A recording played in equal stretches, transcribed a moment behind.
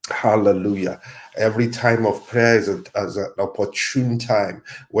Hallelujah. Every time of prayer is as an opportune time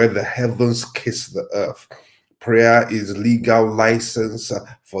where the heavens kiss the earth. Prayer is legal license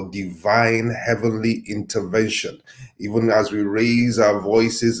for divine heavenly intervention. Even as we raise our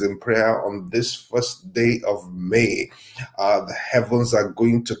voices in prayer on this first day of May, the heavens are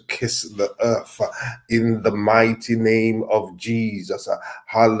going to kiss the earth in the mighty name of Jesus.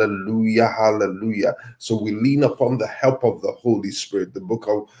 Hallelujah, hallelujah. So we lean upon the help of the Holy Spirit. The book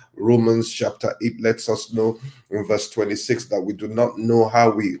of Romans chapter 8 lets us know in verse 26 that we do not know how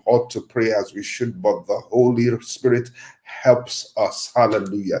we ought to pray as we should, but the Holy Spirit helps us.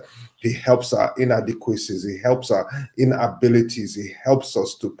 Hallelujah. He helps our inadequacies. He helps our inabilities. He helps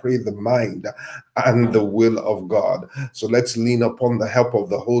us to pray the mind and the will of God. So let's lean upon the help of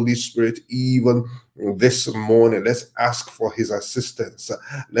the Holy Spirit even this morning. Let's ask for his assistance.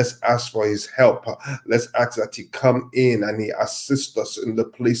 Let's ask for his help. Let's ask that he come in and he assist us in the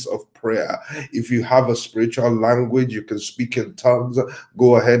place of prayer. If you have a spiritual language, you can speak in tongues.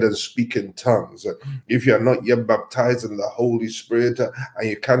 Go ahead and speak in tongues. If you are not yet baptized in the Holy Spirit and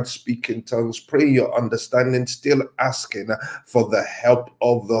you can't speak in tongues, pray your understanding, still asking for the help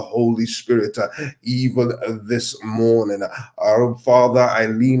of the Holy Spirit even this morning. Our Father, I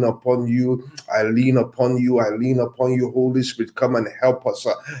lean upon you. I lean upon you. I lean upon you, Holy Spirit. Come and help us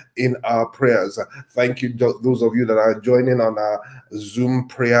in our prayers. Thank you, those of you that are joining on our Zoom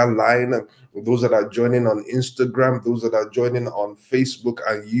prayer line, those that are joining on Instagram, those that are joining on Facebook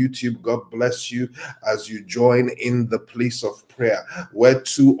and YouTube. God bless you as you join in the place of prayer. Where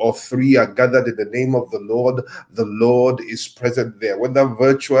 2 or 3 are gathered in the name of the Lord is present there. Whether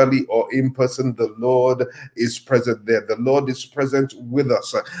virtually or in person, the Lord is present there. The Lord is present with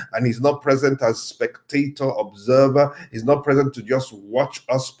us, and he's not present as spectator, observer. He's not present to just watch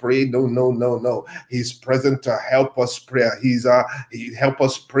us pray. No, no, no, no. He's present to help us pray. He help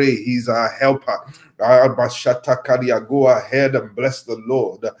us pray. He's our helper. Go ahead and bless the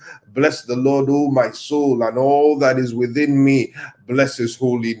Lord. Bless the Lord, oh my soul, and all that is within me. Bless his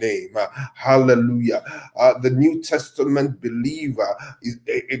holy name. Hallelujah. The New Testament believer is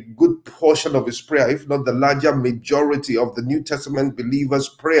a good portion of his prayer, if not the larger majority of the New Testament believer's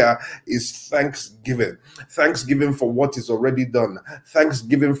prayer, is thanksgiving. Thanksgiving for what is already done.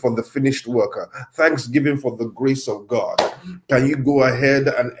 Thanksgiving for the finished work. Thanksgiving for the grace of God. Can you go ahead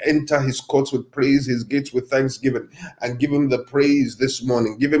and enter his courts with praise, his gates with thanksgiving, and give him the praise this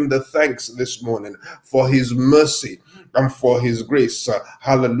morning? Give him the thanks this morning for his mercy and for his grace.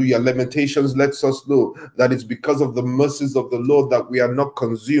 Hallelujah. Lamentations lets us know that it's because of the mercies of the Lord that we are not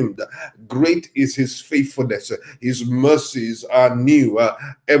consumed. Great is his faithfulness. His mercies are new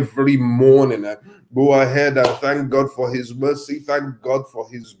every morning. Go ahead and thank God for his mercy. Thank God for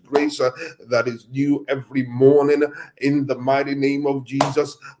his grace that is new every morning. In the mighty name of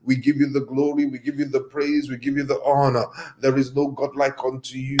Jesus, we give you the glory, we give you the praise, we give you the honor. There is no God like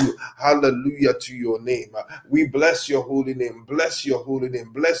unto you. Hallelujah to your name. We bless your holy name. Bless your holy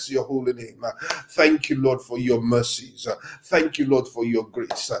name. Bless your holy name. Thank you, Lord, for your mercies. Thank you, Lord, for your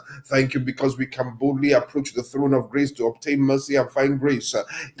grace. Thank you because we can boldly approach the throne of grace to obtain mercy and find grace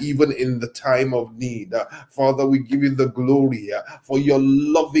even in the time of need. Father, we give you the glory for your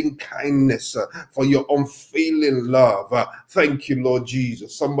loving kindness, for your unfailing love. Thank you, Lord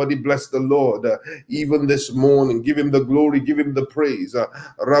Jesus. Somebody bless the Lord even this morning. Give him the glory, give him the praise.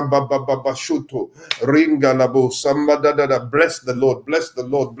 Rabababashuto, Ringalabo, Sambadada. Bless the Lord, bless the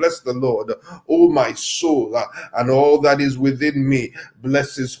Lord, bless the Lord. Oh, my soul, and all that is within me,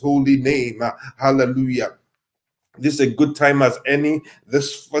 bless his holy name. Hallelujah. This is a good time as any.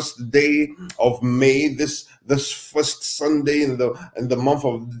 This first day of May, this first Sunday in the month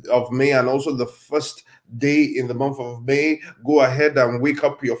of May, and also the first day in the month of May. Go ahead and wake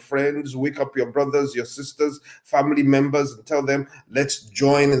up your friends, wake up your brothers, your sisters, family members, and tell them, let's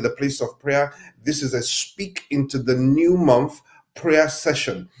join in the place of prayer. This is a speak into the new month prayer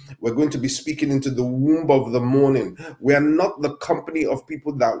session. We're going to be speaking into the womb of the morning. We are not the company of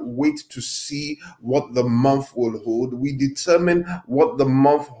people that wait to see what the month will hold. We determine what the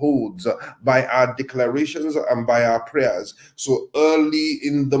month holds by our declarations and by our prayers. So early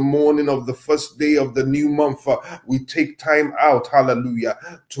in the morning of the first day of the new month, we take time out, hallelujah,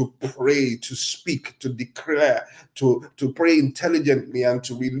 to pray, to speak, to declare, to pray intelligently, and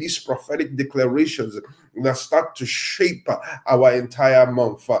to release prophetic declarations that start to shape our entire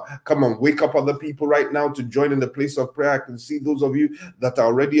month. Come on, wake up other people right now to join in the place of prayer. I can see those of you that are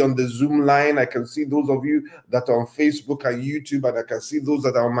already on the Zoom line. I can see those of you that are on Facebook and YouTube, and I can see those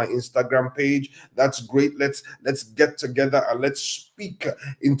that are on my Instagram page. That's great. Let's get together and let's speak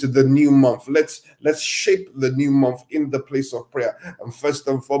into the new month. Let's shape the new month in the place of prayer. And first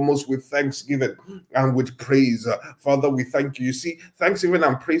and foremost, with thanksgiving and with praise. Father, we thank you. You see, thanksgiving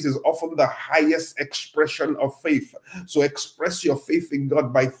and praise is often the highest expression of faith. So express your faith in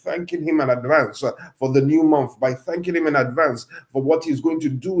God by thanking him in advance for the new month, by thanking him in advance for what he's going to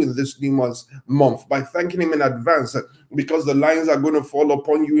do in this new month, by thanking him in advance because the lines are going to fall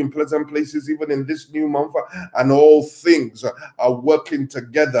upon you in pleasant places even in this new month, and all things are working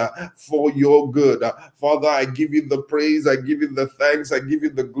together for your good. Father, I give you the praise, I give you the thanks, I give you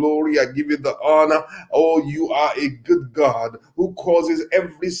the glory, I give you the honor. Oh, you are a good God who causes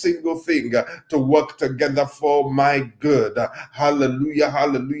every single thing to work together for my good. Hallelujah,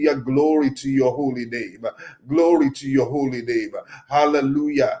 hallelujah. Glory to your holy name. Glory to your holy name.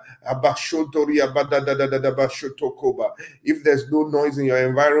 Hallelujah. If there's no noise in your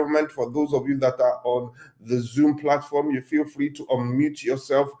environment, for those of you that are on the Zoom platform, you feel free to unmute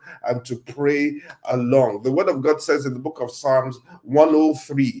yourself and to pray along. The word of God says in the book of Psalms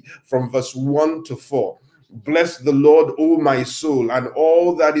 103 from verse 1 to 4, bless the Lord, O my soul, and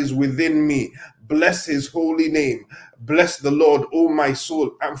all that is within me. Bless his holy name. Bless the Lord, O my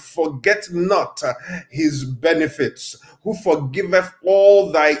soul, and forget not his benefits, who forgiveth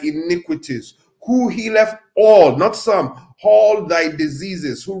all thy iniquities, who healeth all, not some, all thy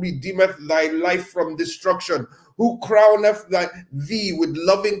diseases, who redeemeth thy life from destruction, who crowneth thee with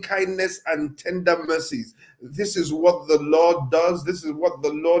loving kindness and tender mercies. This is what the Lord does. This is what the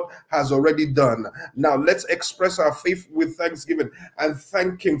Lord has already done. Now let's express our faith with thanksgiving and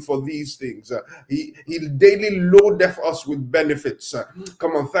thank him for these things. He daily loadeth us with benefits.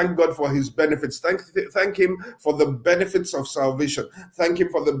 Come on, thank God for his benefits. Thank him for the benefits of salvation. Thank him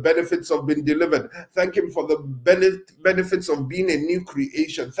for the benefits of being delivered. Thank him for the benefits of being a new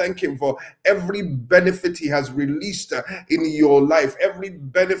creation. Thank him for every benefit he has released in your life. Every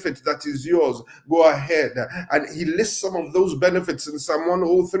benefit that is yours. Go ahead. And he lists some of those benefits in Psalm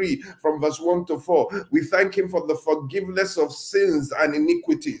 103 from verse 1 to 4. We thank him for the forgiveness of sins and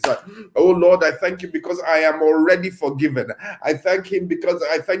iniquities. Oh Lord, I thank you because I am already forgiven. I thank him because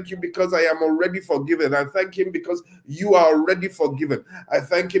I am already forgiven. I thank him because you are already forgiven. I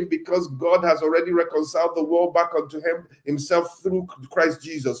thank him because God has already reconciled the world back unto himself through Christ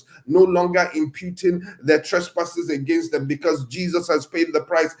Jesus, no longer imputing their trespasses against them because Jesus has paid the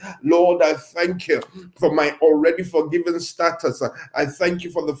price. Lord, I thank you for my already forgiven status. I thank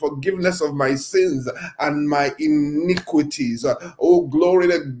you for the forgiveness of my sins and my iniquities. Oh, glory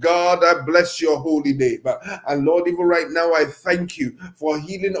to God. I bless your holy name. And Lord, even right now, I thank you for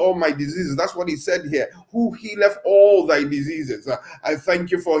healing all my diseases. That's what he said here. Who healeth all thy diseases? I thank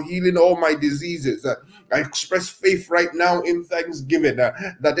you for healing all my diseases. I express faith right now in thanksgiving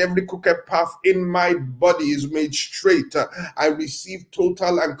that every crooked path in my body is made straight. I receive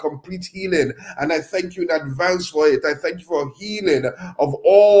total and complete healing, and I thank you in advance for it. I thank you for healing of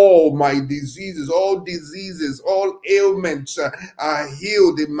all my diseases. All ailments are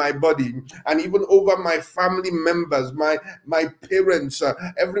healed in my body, and even over my family members, my parents,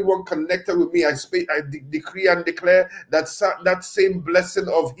 everyone connected with me. I decree and declare that same blessing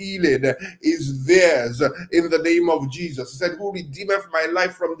of healing is theirs in the name of Jesus. He said, who redeemeth my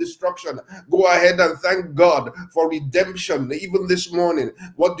life from destruction. Go ahead and thank God for redemption even this morning.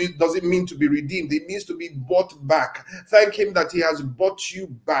 What does it mean to be redeemed? It means to be bought back. Thank him that he has bought you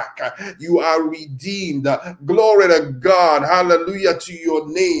back. You are redeemed. Glory to God. Hallelujah to your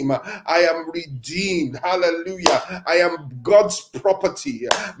name. I am redeemed. Hallelujah. I am God's property.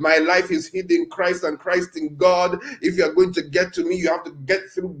 My life is hid in Christ and Christ in God. If you are going to get to me, you have to get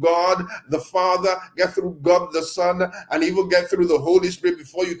through God the Father, get through God the Son, and even get through the Holy Spirit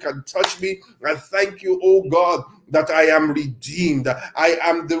before you can touch me. I thank you, oh God, that I am redeemed. I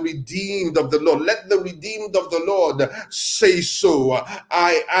am the redeemed of the Lord. Let the redeemed of the Lord say so.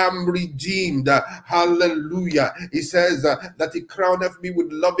 I am redeemed. Hallelujah. He says that he crowneth me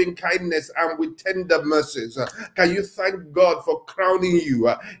with loving kindness and with tender mercies. Can you thank God for crowning you?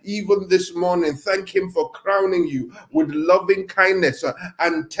 Even this morning, thank him for crowning you with loving kindness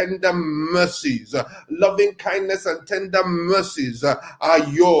and tender mercies. Loving kindness and tender mercies are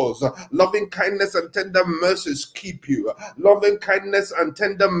yours. Loving kindness and tender mercies keep you. Loving kindness and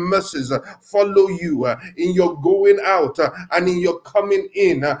tender mercies follow you in your going out and in your coming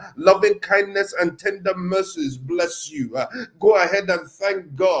in. Loving kindness and tender mercies bless you. Go ahead and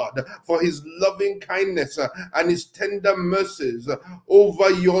thank God for his loving kindness and his tender mercies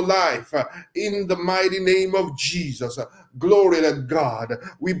over your life in the mighty name of Jesus. Glory to God.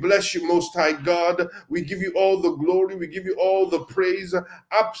 We bless you, Most High God. We give you all the glory. We give you all the praise.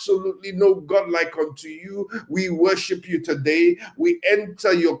 Absolutely no God like unto you. We worship you today. We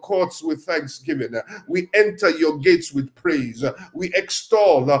enter your courts with thanksgiving. We enter your gates with praise. We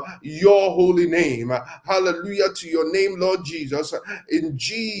extol your holy name. Hallelujah to your name, Lord Jesus. In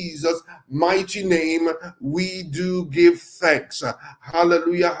Jesus' mighty name, we do give thanks.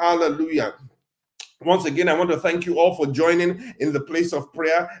 Hallelujah, hallelujah. Once again, I want to thank you all for joining in the place of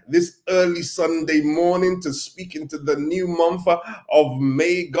prayer this early Sunday morning to speak into the new month of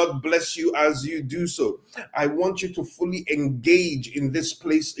May. God bless you as you do so. I want you to fully engage in this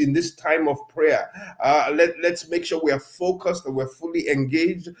place, in this time of prayer. Let's make sure we are focused and we're fully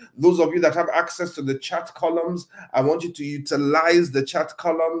engaged. Those of you that have access to the chat columns, I want you to utilize the chat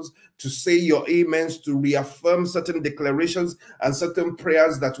columns to say your amens, to reaffirm certain declarations and certain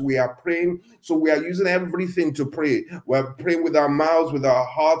prayers that we are praying. So we are using everything to pray. We're praying with our mouths, with our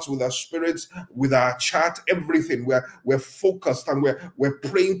hearts, with our spirits, with our chat, everything. We're focused and we're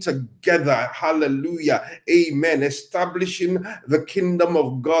praying together. Hallelujah. Amen. Establishing the kingdom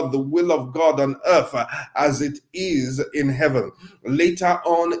of God, the will of God on earth as it is in heaven. Later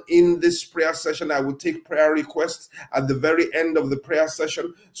on in this prayer session, I will take prayer requests at the very end of the prayer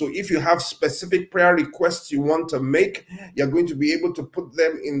session. So if you have specific prayer requests you want to make, you're going to be able to put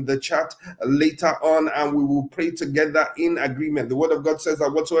them in the chat later on, and we will pray together in agreement. The word of God says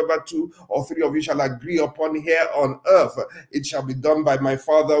that whatsoever 2 or 3 of you shall agree upon here on earth, it shall be done by my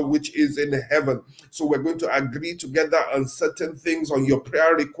Father which is in heaven. So we're going to agree together on certain things on your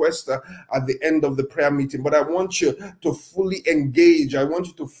prayer request at the end of the prayer meeting. But I want you to fully engage. I want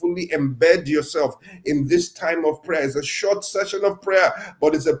you to fully embed yourself in this time of prayer. It's a short session of prayer,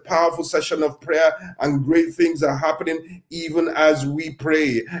 but it's a powerful session of prayer, and great things are happening even as we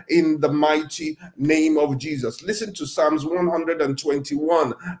pray in the mighty name of Jesus. Listen to Psalms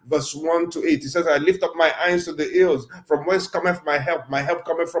 121 verse 1 to 8. It says, I lift up my eyes to the hills, from whence cometh my help? My help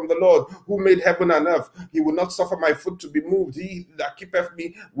cometh from the Lord, who made heaven and earth. He will not suffer my foot to be moved. He that keepeth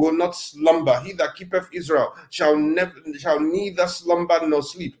me will not slumber. He that keepeth Israel shall neither slumber nor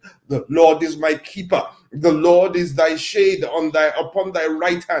sleep. The Lord is my keeper. The Lord is thy shade upon thy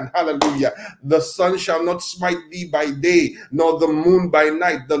right hand. Hallelujah. The sun shall not smite thee by day, nor the moon by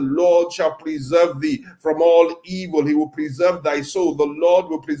night. The Lord shall preserve thee from all evil. He will preserve thy soul. The Lord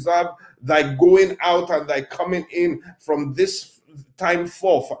will preserve thy going out and thy coming in from this time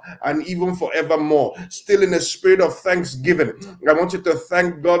forth and even forevermore. Still in a spirit of thanksgiving, I want you to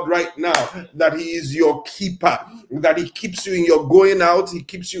thank God right now that he is your keeper, that he keeps you in your going out, he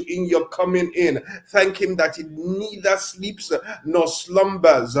keeps you in your coming in. Thank him that he neither sleeps nor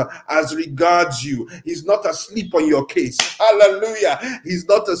slumbers as regards you. He's not asleep on your case. Hallelujah. He's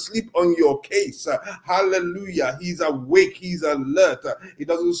not asleep on your case. Hallelujah. He's awake. He's alert. He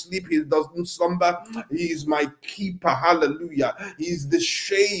doesn't sleep. He doesn't slumber. He is my keeper. Hallelujah. He's the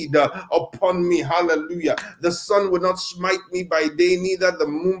shade upon me. Hallelujah. The sun will not smite me by day, neither the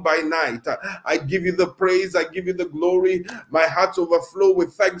moon by night. I give you the praise. I give you the glory. My heart overflow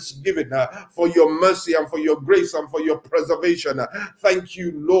with thanksgiving for your mercy and for your grace and for your preservation. Thank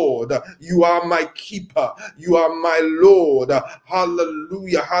you, Lord. You are my keeper. You are my Lord.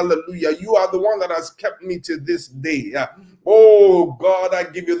 Hallelujah. Hallelujah. You are the one that has kept me to this day. Oh God, I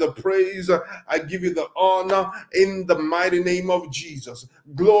give you the praise. I give you the honor in the mighty name of Jesus.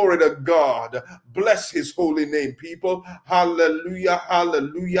 Glory to God. Bless his holy name, people. Hallelujah.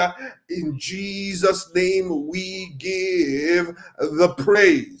 Hallelujah. In Jesus' name we give the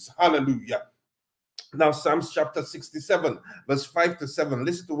praise. Hallelujah. Now, Psalms chapter 67, verse 5 to 7.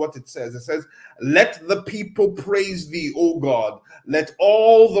 Listen to what it says. It says, let the people praise thee, O God. Let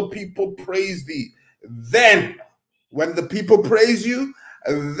all the people praise thee. Then, when the people praise you,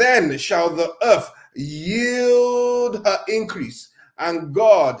 then shall the earth yield her increase. And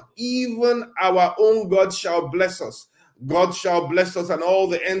God, even our own God, shall bless us. God shall bless us, and all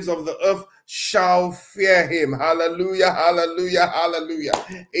the ends of the earth shall fear him. Hallelujah, hallelujah, hallelujah.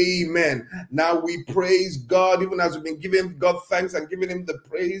 Amen. Now we praise God, even as we've been giving God thanks and giving him the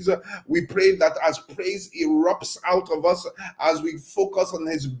praise. We pray that as praise erupts out of us, as we focus on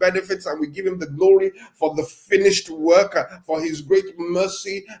his benefits and we give him the glory for the finished work, for his great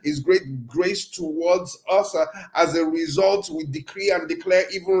mercy, his great grace towards us. As a result, we decree and declare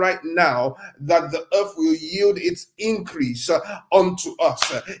even right now that the earth will yield its increase unto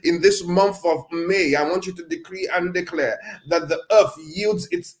us. In this month of May, I want you to decree and declare that the earth yields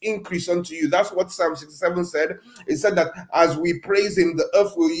its increase unto you. That's what Psalm 67 said. It said that as we praise him, the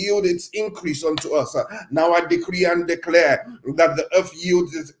earth will yield its increase unto us. Now I decree and declare that the earth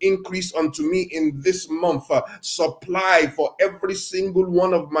yields its increase unto me in this month. Supply for every single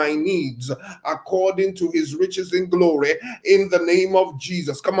one of my needs according to his riches in glory, in the name of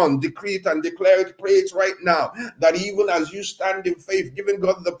Jesus. Come on, decree it and declare it. Pray it right now, that even as you stand in faith, giving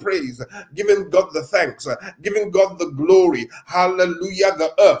God the praise, giving God the thanks, giving God the glory, hallelujah,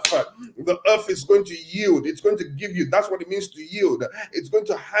 the earth is going to yield. It's going to give you. That's what it means to yield. It's going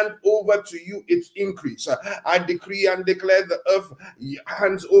to hand over to you its increase. I decree and declare the earth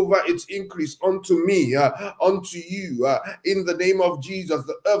hands over its increase unto me, unto you, in the name of Jesus.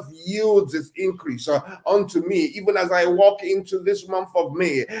 The earth yields its increase unto me, even as I walk into this month of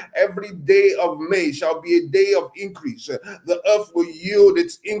May. Every day of May shall be a day of increase. The earth will yield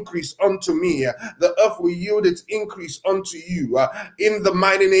its increase unto me. The earth will yield its increase unto you, in the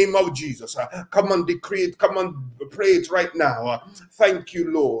mighty name of Jesus. Come on, decree it. Come on, pray it right now. Thank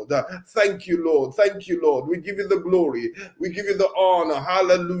you, Lord. Thank you, Lord. Thank you, Lord. We give you the glory. We give you the honor.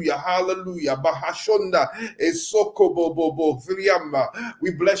 Hallelujah. Hallelujah. Bahashonda esokobobobo vriamba.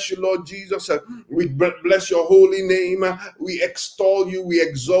 We bless you, Lord Jesus. We bless your holy name. We extol you. We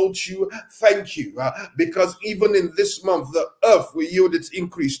exalt you. Thank you, because even in this month, the earth will yield its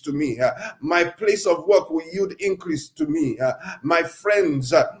increase to me. My place of work will yield increase to me. My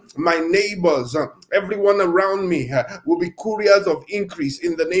friends, my neighbors, everyone around me will be couriers of increase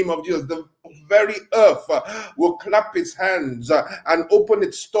in the name of Jesus. The very earth will clap its hands and open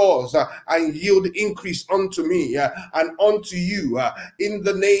its stores and yield increase unto me and unto you, in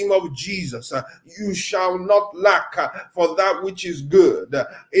the name of Jesus. You shall not lack for that which is good,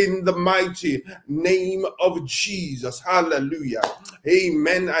 in the mighty name of Jesus. Hallelujah.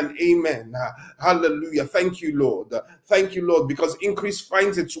 Amen and amen. Hallelujah. Thank you, Lord. Thank you, Lord, because increase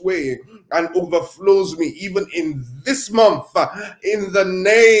finds its way and overflows me even in this month, in the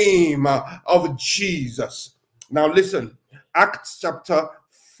name of Jesus. Now listen, Acts chapter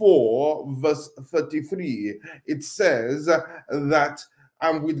 4 verse 33, it says that,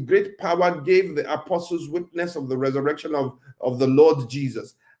 and with great power gave the apostles witness of the resurrection of the Lord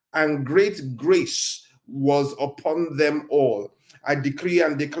Jesus, and great grace was upon them all. I decree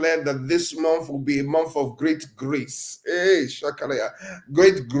and declare that this month will be a month of great grace. Hey, Shakalaya.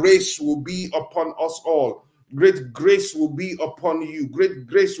 Great grace will be upon us all. Great grace will be upon you. Great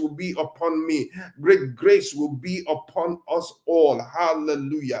grace will be upon me. Great grace will be upon us all.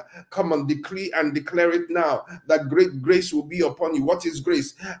 Hallelujah. Come on, decree and declare it now that great grace will be upon you. What is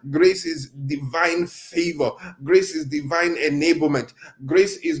grace? Grace is divine favor. Grace is divine enablement.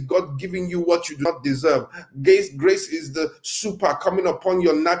 Grace is God giving you what you do not deserve. Grace is the super coming upon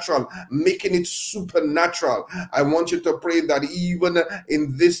your natural, making it supernatural. I want you to pray that even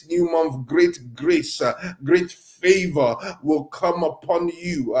in this new month, great grace, great favor will come upon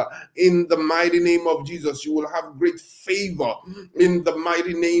you, in the mighty name of Jesus. You will have great favor in the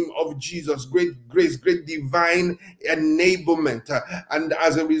mighty name of Jesus. Great grace, great divine enablement, and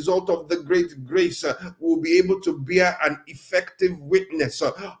as a result of the great grace, we'll be able to bear an effective witness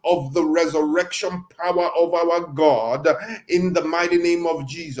of the resurrection power of our God in the mighty name of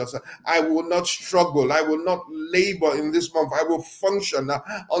Jesus. I will not struggle. I will not labor in this month. I will function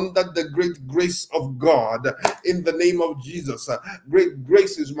under the great grace of God in the name of Jesus. Great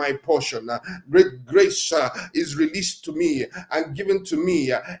grace is my portion. Great grace is released to me and given to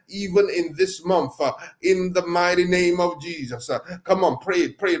me even in this month, in the mighty name of Jesus. Come on, pray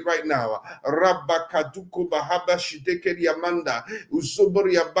it right now.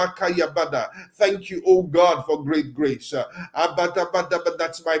 Thank you, oh God, for great grace.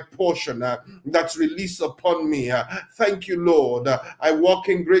 That's my portion. That's released upon me. Thank you, Lord. I walk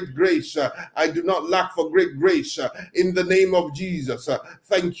in great grace. I do not lack for great great grace in the name of Jesus.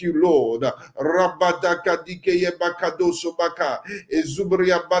 Thank you, Lord.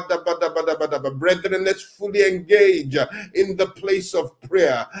 Brethren, let's fully engage in the place of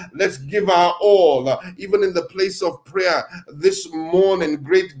prayer. Let's give our all, even in the place of prayer this morning.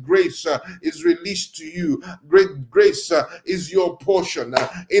 Great grace is released to you. Great grace is your portion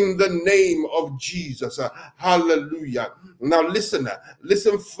in the name of Jesus. Hallelujah. Now listen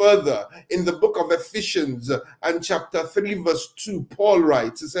further in the book of Ephesians and chapter 3 verse 2. Paul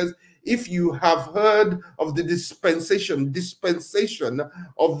writes, it says, if you have heard of the dispensation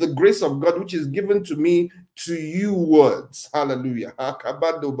of the grace of God, which is given to me to you words. Hallelujah.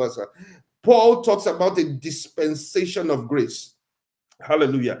 Paul talks about a dispensation of grace.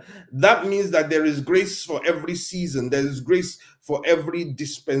 Hallelujah. That means that there is grace for every season. There is grace for every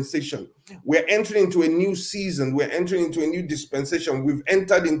dispensation. We're entering into a new season. We're entering into a new dispensation. We've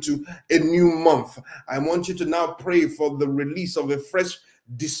entered into a new month. I want you to now pray for the release of a fresh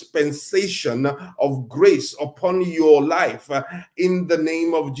dispensation of grace upon your life in the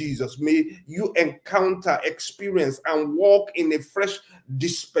name of Jesus. May you encounter, experience, and walk in a fresh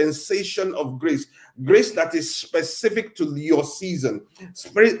dispensation of grace. Grace that is specific to your season,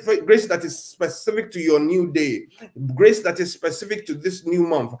 grace that is specific to your new day, grace that is specific to this new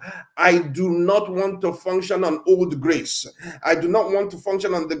month. I do not want to function on old grace. I do not want to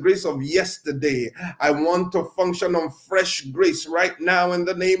function on the grace of yesterday. I want to function on fresh grace right now in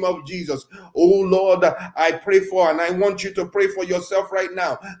the name of Jesus. Oh Lord, I pray for, and I want you to pray for yourself right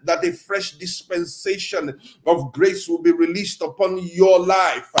now, that a fresh dispensation of grace will be released upon your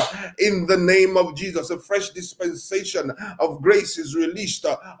life in the name of Jesus. A fresh dispensation of grace is released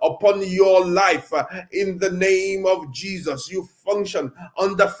upon your life in the name of Jesus. You function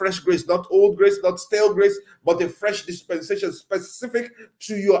under fresh grace, not old grace, not stale grace, but a fresh dispensation specific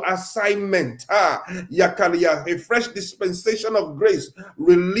to your assignment. A fresh dispensation of grace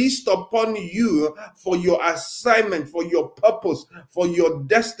released upon you for your assignment, for your purpose, for your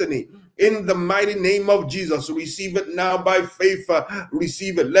destiny. In the mighty name of Jesus, receive it now by faith.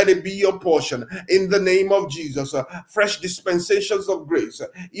 Receive it. Let it be your portion. In the name of Jesus, fresh dispensations of grace.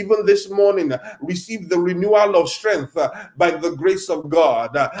 Even this morning, receive the renewal of strength by the grace of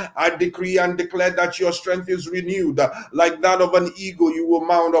God. I decree and declare that your strength is renewed like that of an eagle. You will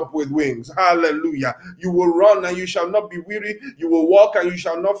mount up with wings. Hallelujah. You will run and you shall not be weary. You will walk and you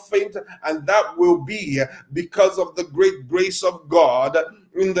shall not faint. And that will be because of the great grace of God.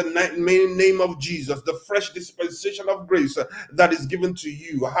 In the name of Jesus, the fresh dispensation of grace that is given to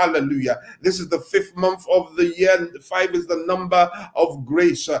you. Hallelujah. This is the 5th month of the year, and 5 is the number of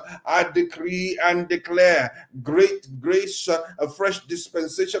grace. I decree and declare great grace, a fresh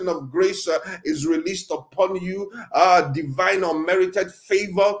dispensation of grace is released upon you. Divine unmerited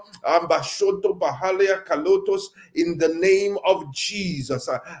favor, Bashoto Bahalia Kalotos, in the name of Jesus.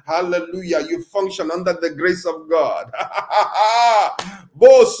 Hallelujah. You function under the grace of God.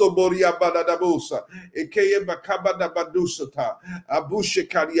 Boso boria badadabosa ekeye bakabada badusata abushe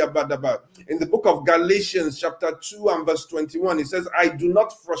karia badaba. In the book of Galatians chapter 2 and verse 21, it says, I do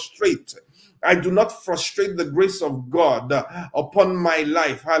not frustrate the grace of God upon my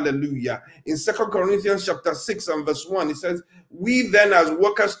life. Hallelujah. In 2 Corinthians chapter 6 and verse 1, it says, we then as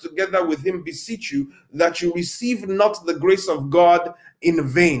workers together with him beseech you that you receive not the grace of God in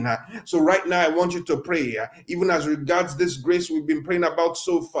vain. So right now I want you to pray, even as regards this grace we've been praying about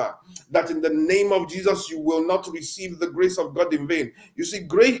so far, that in the name of Jesus you will not receive the grace of God in vain. You see,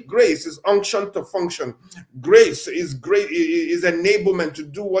 great grace is unction to function. Grace is enablement to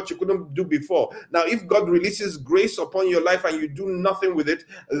do what you couldn't do before. Now if God releases grace upon your life and you do nothing with it,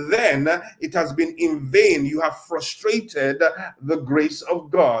 then it has been in vain. You have frustrated the grace of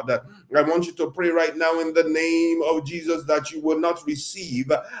God. I want you to pray right now in the name of Jesus that you will not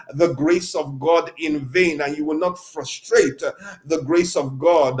receive the grace of God in vain, and you will not frustrate the grace of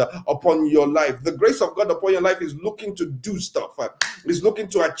God upon your life. The grace of God upon your life is looking to do stuff, is looking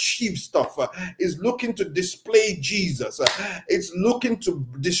to achieve stuff, is looking to display Jesus, it's looking to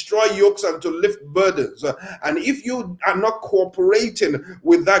destroy yokes and to lift burdens. And if you are not cooperating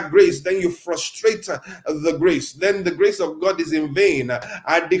with that grace, then you frustrate the grace. Then the grace of God is in vain.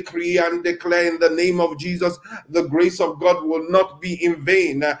 I decree and declare in the name of Jesus, the grace of God will not be in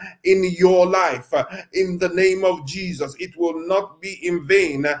vain in your life. In the name of Jesus, it will not be in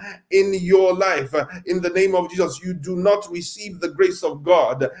vain in your life. In the name of Jesus, you do not receive the grace of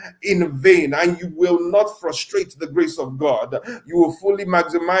God in vain, and you will not frustrate the grace of God. You will fully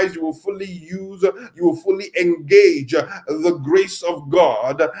maximize, you will fully fully use, you will fully engage the grace of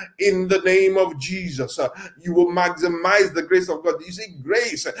God in the name of Jesus. You will maximize the grace of God. You see,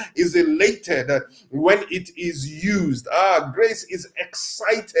 grace is elated when it is used. Grace is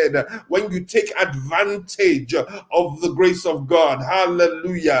excited when you take advantage of the grace of God.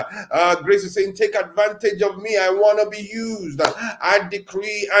 Hallelujah. Grace is saying, take advantage of me. I want to be used. I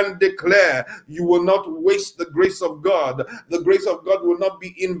decree and declare you will not waste the grace of God. The grace of God will not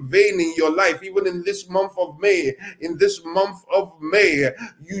be in vain in your life. Even in this month of May,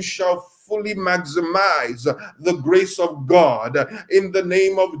 you shall fully maximize the grace of God in the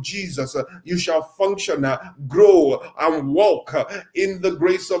name of Jesus. You shall function, grow, and walk in the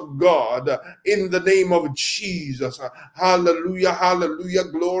grace of God in the name of Jesus. Hallelujah, hallelujah,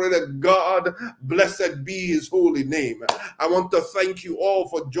 glory to God. Blessed be his holy name. I want to thank you all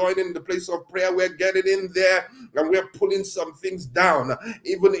for joining the place of prayer. We're getting in there and we're pulling some things down,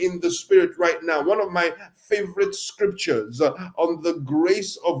 even in the spirit right now. One of my favorite scriptures on the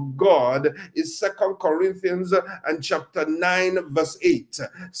grace of God is 2 Corinthians and chapter 9 verse 8.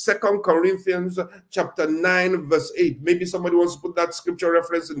 2 Corinthians chapter 9 verse 8. Maybe somebody wants to put that scripture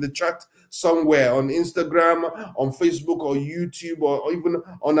reference in the chat somewhere on Instagram, on Facebook or YouTube, or even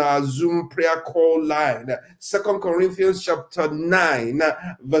on our Zoom prayer call line. 2 Corinthians chapter 9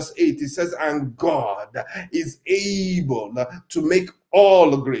 verse 8. It says, and God is able to make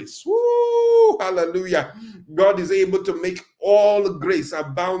all grace. Woo, hallelujah. God is able to make all grace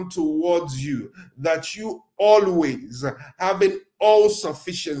abound towards you, that you always, having all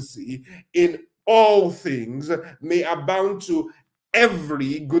sufficiency in all things, may abound to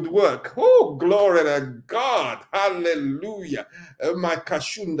every good work. Oh, glory to God. Hallelujah. My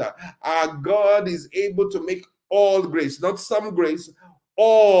Kashunda. Our God is able to make all grace, not some grace,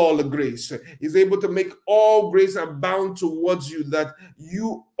 all grace. Is able to make all grace abound towards you, that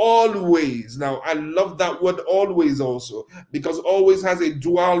you always. Now, I love that word always also, because always has a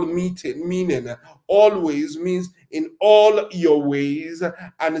dual meaning. Always means in all your ways,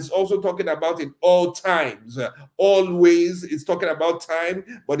 and it's also talking about in all times. Always is talking about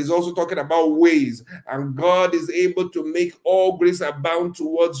time, but it's also talking about ways. And God is able to make all grace abound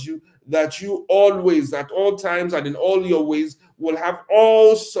towards you, that you always, at all times and in all your ways, will have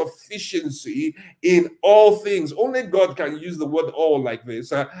all sufficiency in all things. Only God can use the word all like this,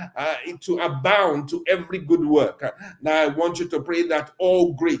 to abound to every good work. Now I want you to pray that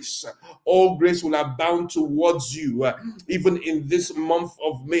all grace will abound towards you, even in this month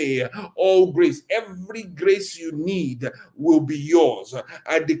of May. All grace, every grace you need will be yours.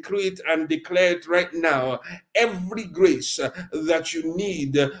 I decree it and declare it right now. Every grace that you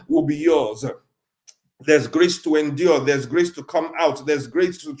need will be yours. There's grace to endure. There's grace to come out. There's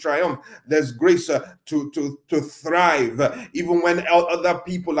grace to triumph. There's grace to thrive, even when other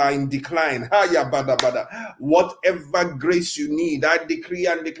people are in decline. Whatever grace you need, I decree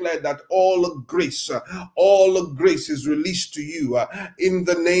and declare that all grace is released to you in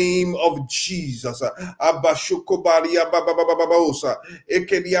the name of Jesus.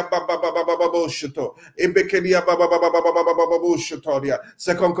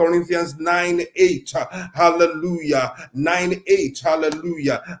 Second Corinthians 9:8. Hallelujah. 9:8.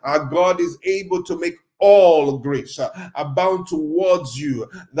 Hallelujah. Our God is able to make all grace abound towards you,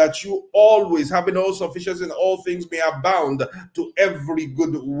 that you always, having all sufficiency in all things, may abound to every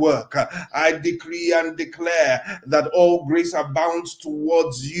good work. I decree and declare that all grace abounds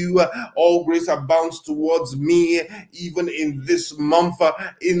towards you, all grace abounds towards me, even in this month,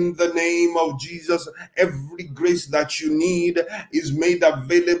 in the name of Jesus. Every grace that you need is made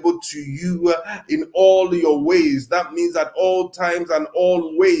available to you in all your ways. That means at all times and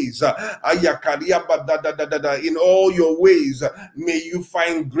all ways. In all your ways, may you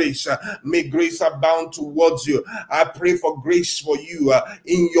find grace. May grace abound towards you. I pray for grace for you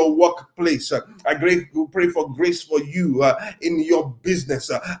in your workplace. I pray for grace for you in your business.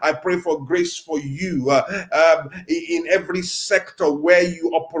 I pray for grace for you in every sector where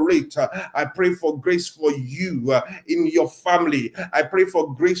you operate. I pray for grace for you in your family. I pray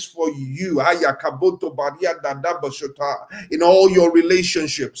for grace for you in all your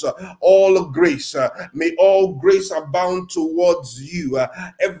relationships. All grace. May all grace abound towards you.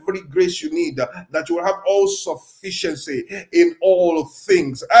 Every grace you need, that you will have all sufficiency in all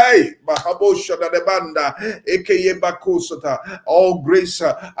things. All grace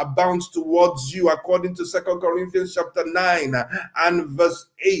abounds towards you, according to 2 Corinthians chapter 9 and verse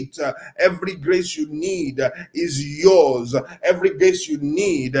 8. Every grace you need is yours. Every grace you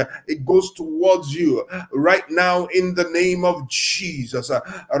need, it goes towards you right now in the name of Jesus.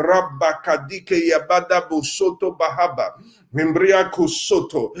 Soto Bahaba.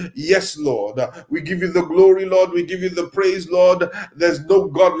 Yes, Lord. We give you the glory, Lord. We give you the praise, Lord. There's no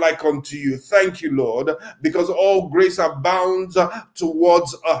God like unto you. Thank you, Lord, because all grace abounds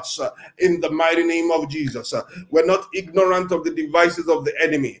towards us in the mighty name of Jesus. We're not ignorant of the devices of the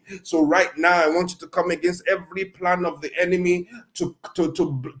enemy. So right now, I want you to come against every plan of the enemy to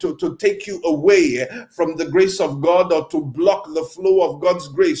take you away from the grace of God, or to block the flow of God's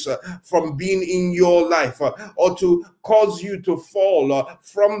grace from being in your life, or to cause you to fall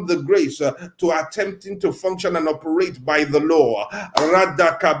from the grace to attempting to function and operate by the law.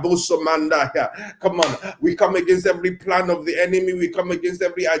 Come on, we come against every plan of the enemy. We come against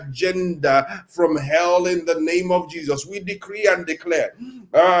every agenda from hell in the name of Jesus. We decree and declare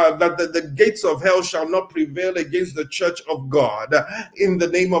that the gates of hell shall not prevail against the church of God in the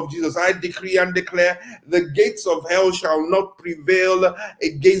name of Jesus. I decree and declare the gates of hell shall not prevail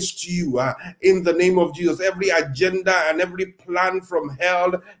against you in the name of Jesus. Every agenda and every plan from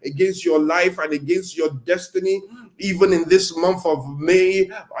hell against your life and against your destiny, even in this month of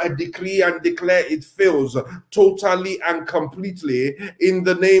May, I decree and declare it fails totally and completely in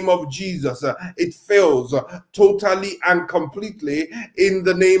the name of Jesus. It fails totally and completely in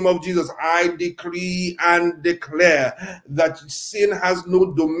the name of Jesus. I decree and declare that sin has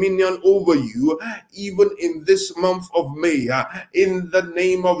no dominion over you, even in this month of May, in the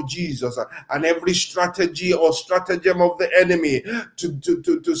name of Jesus. And every strategy or stratagem of the enemy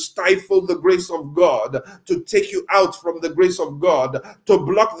to stifle the grace of God, to take you out from the grace of God, to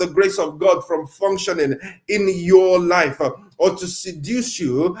block the grace of God from functioning in your life, or to seduce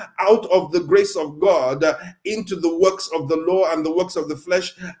you out of the grace of God into the works of the law and the works of the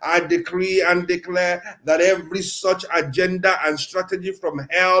flesh, I decree and declare that every such agenda and strategy from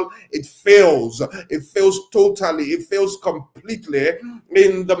hell, it fails. It fails totally. It fails completely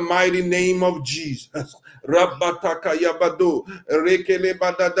in the mighty name of Jesus.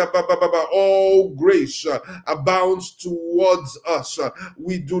 All grace abounds towards us.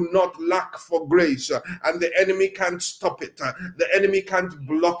 We do not lack for grace, and the enemy can't stop it. The enemy can't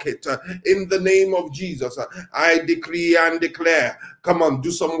block it. In the name of Jesus, I decree and declare, come on, do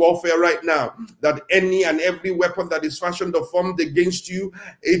some warfare right now, that any and every weapon that is fashioned or formed against you,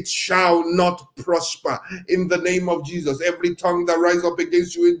 it shall not prosper. In the name of Jesus, every tongue that rises up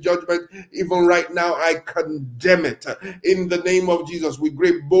against you in judgment, even right now, I condemn it. In the name of Jesus, with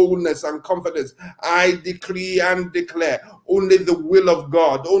great boldness and confidence, I decree and declare only the will of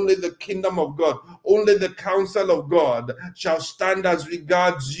God, only the kingdom of God, only the counsel of God shall stand as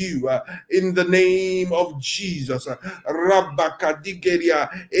regards you, in the name of Jesus. I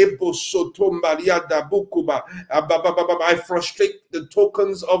frustrate the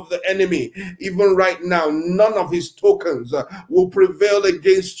tokens of the enemy. Even right now, none of his tokens will prevail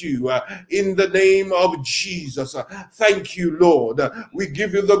against you, in the name of Jesus. Thank you, Lord. We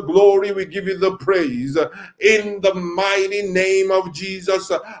give you the glory, we give you the praise. In the mighty name of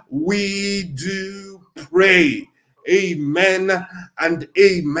Jesus, we do pray. Amen and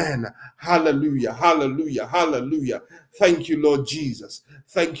amen. Hallelujah, hallelujah, hallelujah. Thank you, Lord Jesus.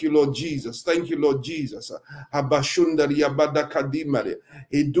 Thank you, Lord Jesus. Thank you, Lord Jesus. Habashundari abada kadimari.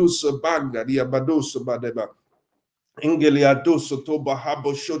 Hidusa bandari abadosa badeba. Hey,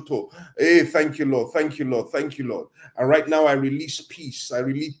 thank you, Lord. Thank you, Lord. Thank you, Lord. And right now, I release peace. I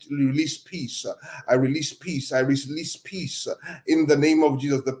release peace. I release peace. I release peace in the name of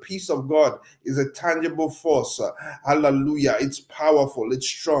Jesus. The peace of God is a tangible force. Hallelujah. It's powerful. It's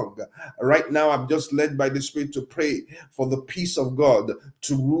strong. Right now, I'm just led by the Spirit to pray for the peace of God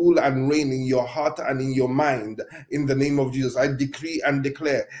to rule and reign in your heart and in your mind in the name of Jesus. I decree and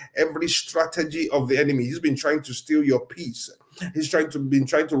declare every strategy of the enemy. He's been trying to steal your peace. He's trying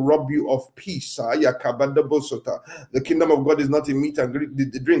to rob you of peace. The kingdom of God is not in meat and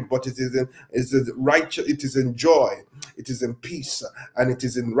drink, but it is in joy, it is in peace, and it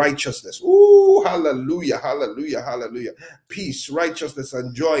is in righteousness. Ooh, hallelujah, hallelujah, hallelujah. Peace, righteousness,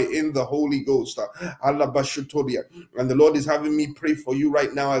 and joy in the Holy Ghost. And the Lord is having me pray for you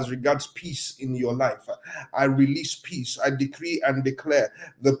right now as regards peace in your life. I release peace. I decree and declare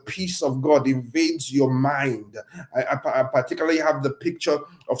the peace of God invades your mind. I particularly have the picture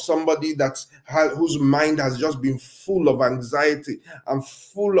of somebody whose mind has just been full of anxiety and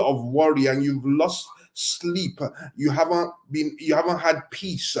full of worry, and you've lost sleep. You haven't had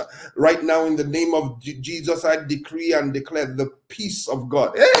peace. Right now, in the name of Jesus, I decree and declare the peace of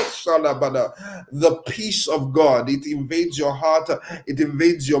God. The peace of God, it invades your heart, it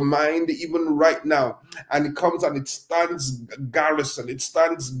invades your mind even right now, and it comes and it stands garrison, it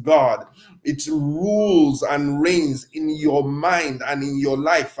stands guard, it rules and reigns in your mind and in your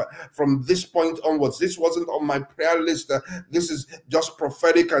life from this point onwards. This wasn't on my prayer list. This is just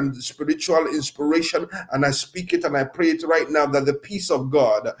prophetic and spiritual inspiration, and I speak it and I pray it right now, that the peace of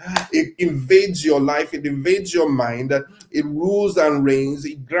God, it invades your life, it invades your mind, it rules and reigns,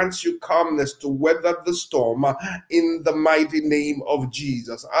 it grants you calmness to weather the storm in the mighty name of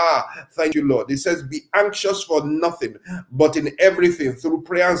Jesus. Thank you, Lord. It says, be anxious for nothing, but in everything through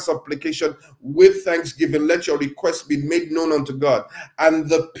prayer and supplication with thanksgiving let your requests be made known unto God, and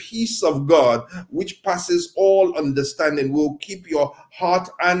the peace of God, which passes all understanding, will keep your heart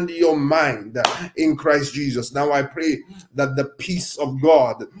and your mind in Christ Jesus. Now I pray that the peace of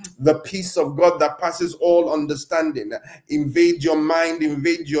God that passes all understanding, invade your mind,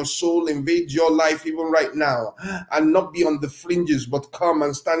 invade your soul, invade your life even right now, and not be on the fringes, but come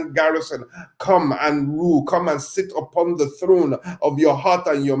and stand garrison, come and rule, come and sit upon the throne of your heart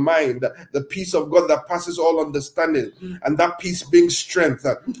and your mind. The peace of God that passes all understanding, and that peace brings strength,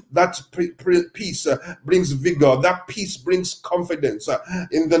 that peace brings vigor, that peace brings confidence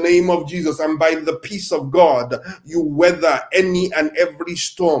in the name of Jesus. And by the peace of God, you weather any and every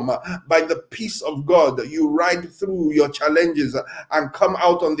storm. By the peace of God, you ride through your challenges and come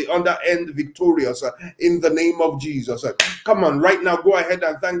out on the other end victorious in the name of Jesus. Come on, right now, go ahead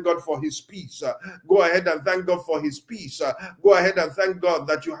and thank God for his peace. Go ahead and thank God for his peace. Go ahead and thank God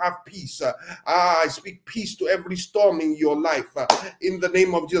that you have peace. I speak peace to every storm in your life in the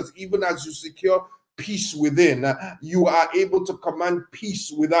name of Jesus. Even as you secure peace within, you are able to command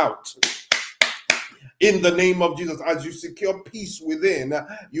peace without. In the name of Jesus, as you secure peace within,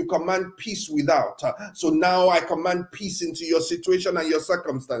 you command peace without. So now I command peace into your situation and your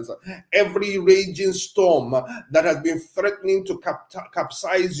circumstance. Every raging storm that has been threatening to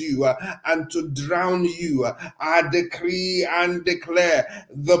capsize you and to drown you, I decree and declare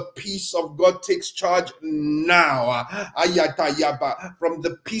the peace of God takes charge now. From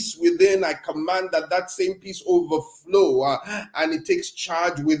the peace within, I command that same peace overflow and it takes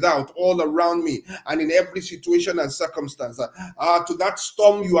charge without, all around me and in every situation and circumstance. To that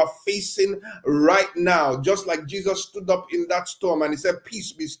storm you are facing right now, just like Jesus stood up in that storm and he said,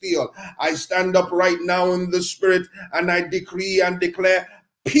 peace be still. I stand up right now in the spirit and I decree and declare,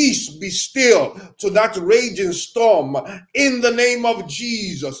 peace be still to that raging storm in the name of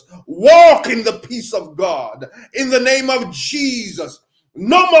Jesus. Walk in the peace of God in the name of Jesus.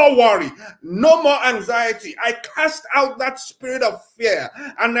 No more worry, no more anxiety. I cast out that spirit of fear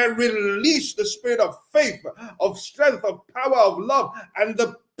and I release the spirit of faith, of strength, of power, of love, and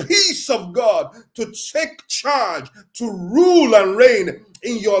the peace of God to take charge, to rule and reign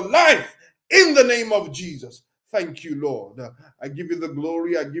in your life in the name of Jesus. Thank you, Lord. I give you the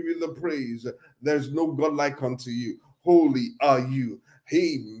glory. I give you the praise. There's no God like unto you. Holy are you.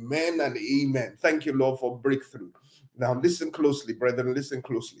 Amen and amen. Thank you, Lord, for breakthrough. Now listen closely, brethren, listen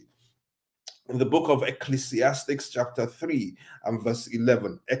closely. In the book of Ecclesiastes chapter 3 and verse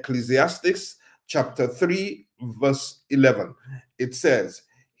 11, Ecclesiastes chapter 3 verse 11, it says,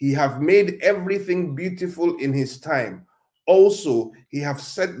 he have made everything beautiful in his time. Also, he have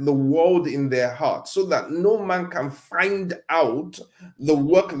set the world in their heart, so that no man can find out the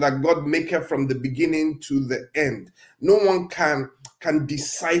work that God maketh from the beginning to the end. No one can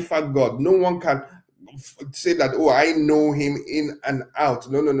decipher God. No one can say that, oh, I know him in and out.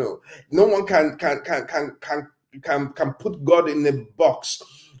 No. No one can put God in a box.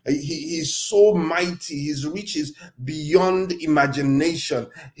 He's so mighty. His reach is beyond imagination.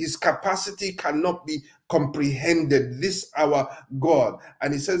 His capacity cannot be comprehended. This our God.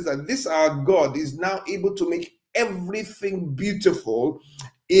 And he says that this our God is now able to make everything beautiful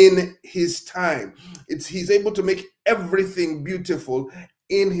in his time. He's able to make everything beautiful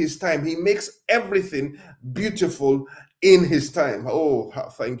in his time. He makes everything beautiful in his time. Oh,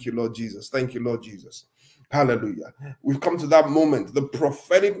 thank you, Lord Jesus. Thank you, Lord Jesus. Hallelujah. We've come to that moment, the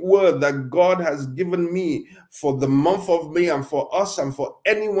prophetic word that God has given me for the month of May and for us and for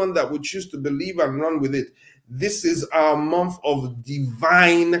anyone that would choose to believe and run with it. This is our month of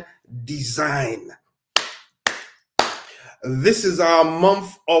divine design. This is our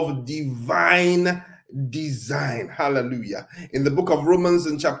month of divine design. Hallelujah. In the book of Romans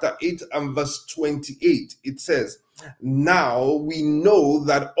in chapter 8 and verse 28, it says, now we know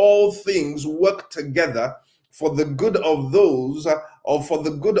that all things work together for the good of those, or for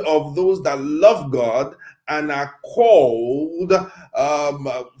the good of those that love God and are called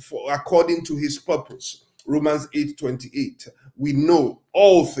according to his purpose. Romans 8:28. we know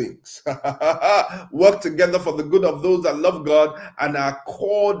all things work together for the good of those that love God and are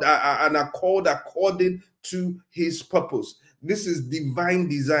called according to his purpose. This is divine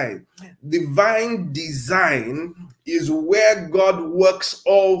design. Divine design is where God works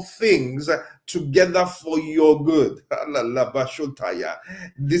all things together for your good.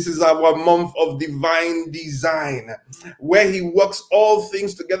 This is our month of divine design, where he works all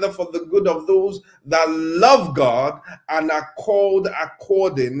things together for the good of those that love God and are called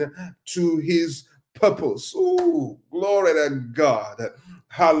according to his purpose. Oh, glory to God.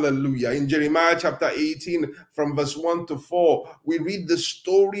 Hallelujah. In Jeremiah chapter 18, from verse 1 to 4, we read the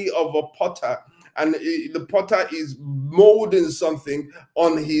story of a potter, and the potter is molding something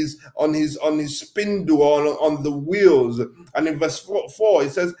on his spindle, on the wheels. And in verse 4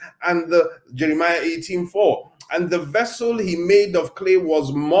 it says, and the Jeremiah 18:4, and the vessel he made of clay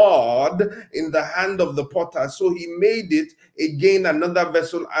was marred in the hand of the potter. So he made it again another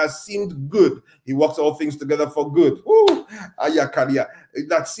vessel as seemed good. He works all things together for good. Ooh, ayakaria.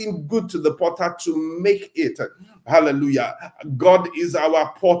 That seemed good to the potter to make it. Hallelujah. God is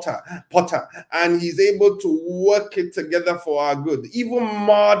our potter, and he's able to work it together for our good. Even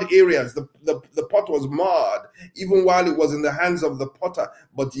marred areas, the pot was marred even while it was in the hands of the potter,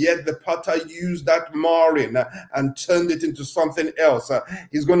 but yet the potter used that marring and turned it into something else.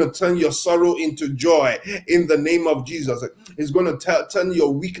 He's going to turn your sorrow into joy in the name of Jesus. He's going to turn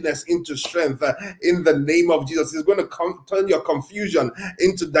your weakness into strength in the name of Jesus. He's going to turn your confusion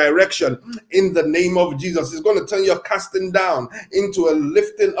into direction in the name of Jesus. He's going to turn your casting down into a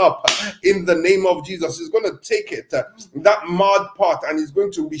lifting up in the name of Jesus. He's going to take it, that marred part, and he's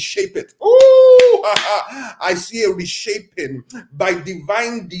going to reshape it. Ooh, I see a reshaping by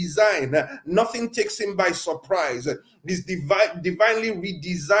divine design. Nothing takes him by surprise. He's divinely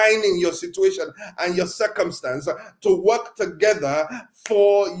redesigning your situation and your circumstance to work together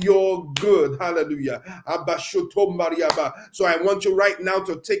for your good. Hallelujah. So I want you right now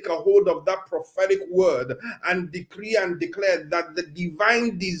to take a hold of that prophetic word and decree and declare that the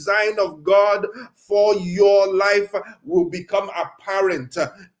divine design of God for your life will become apparent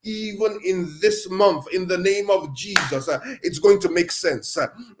even in this month. In the name of Jesus, it's going to make sense.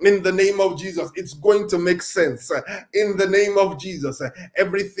 In the name of Jesus, it's going to make sense. In the name of Jesus,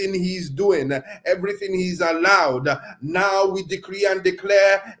 everything he's doing, everything he's allowed, now we decree and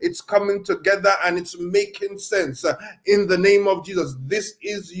declare it's coming together and it's making sense. In the name of Jesus, this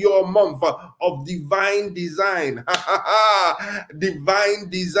is your month of divine design. Divine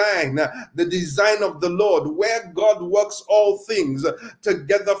design, the design of the Lord, where God works all things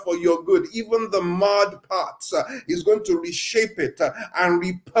together for your good. Even the marred parts, he's going to reshape it and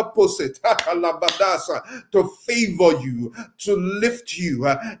repurpose it to favor you, to lift you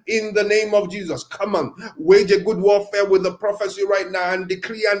in the name of Jesus. Come on, wage a good warfare with the prophecy right now and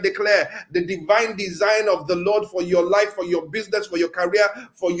decree and declare the divine design of the Lord for your life, for your business, for your career,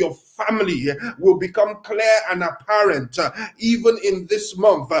 for your family will become clear and apparent even in this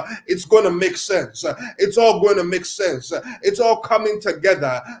month. It's going to make sense. It's all going to make sense. It's all coming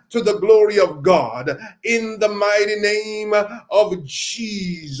together to the glory of God in the mighty name of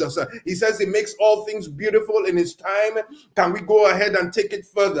Jesus. He says he makes all things beautiful in his time. Can we go ahead and take it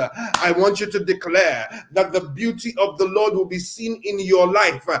further? I want you to declare that the beauty of the Lord will be seen in your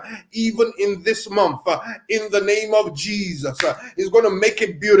life even in this month in the name of Jesus. He's going to make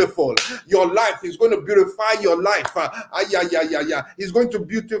it beautiful. Your life, he's going to beautify your life. He's going to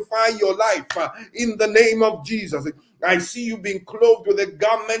beautify your life in the name of Jesus. I see you being clothed with a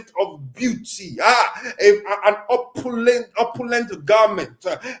garment of beauty. An opulent garment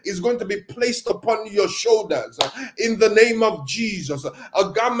is going to be placed upon your shoulders in the name of Jesus. A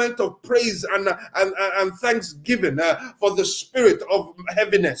garment of praise and thanksgiving for the spirit of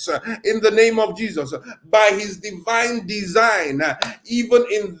heaviness in the name of Jesus. By his divine design, even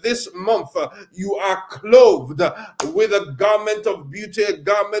in this month, you are clothed with a garment of beauty, a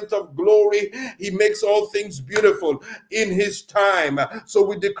garment of glory. He makes all things beautiful in his time. So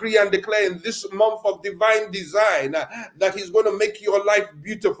we decree and declare in this month of divine design that he's going to make your life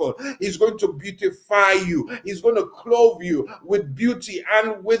beautiful. He's going to beautify you. He's going to clothe you with beauty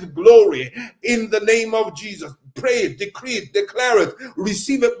and with glory in the name of Jesus. Pray it, decree it, declare it,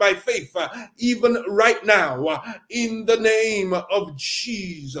 receive it by faith, even right now, in the name of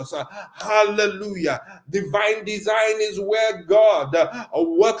Jesus. Hallelujah. Divine design is where God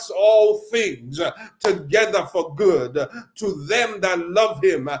works all things together for good to them that love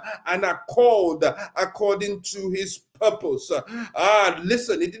him and are called according to his purpose.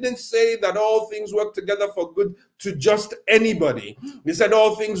 Listen, it didn't say that all things work together for good to just anybody. He said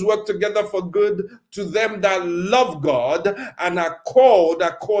all things work together for good to them that love God and are called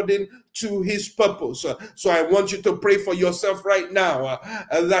according to his purpose. So I want you to pray for yourself right now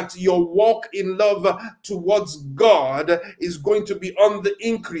that your walk in love towards God is going to be on the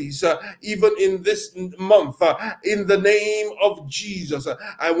increase even in this month. In the name of Jesus,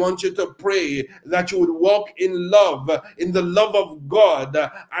 I want you to pray that you would walk in love, in the love of God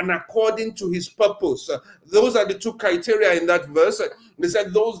and according to his purpose. Those are the two criteria in that verse. They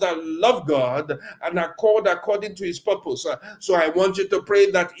said those that love God and are called according to his purpose. So I want you to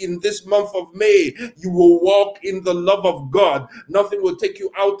pray that in this month of May, you will walk in the love of God. Nothing will take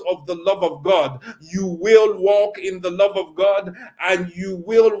you out of the love of God. You will walk in the love of God and you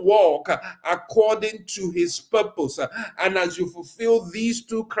will walk according to his purpose. And as you fulfill these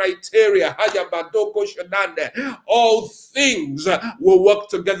two criteria, all things will work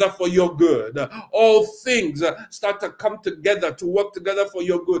together for your good. All things start to come together to work together for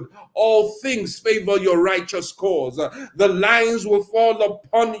your good. All things favor your righteous cause. The lines will fall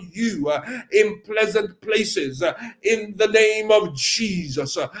upon you in pleasant places in the name of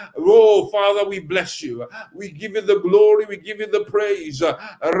Jesus. Oh, Father, we bless you. We give you the glory. We give you the praise. Our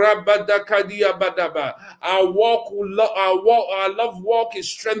love walk is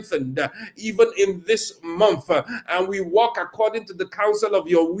strengthened even in this month, and we walk according to the counsel of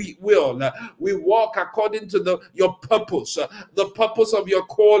your will. We walk according to your purpose, the purpose of your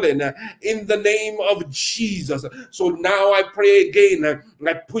calling in the name of Jesus. So now I pray again,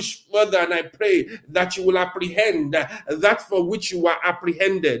 I push further and I pray that you will apprehend that for which you are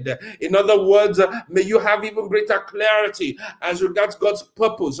apprehended. In other words, may you have even greater clarity as regards God's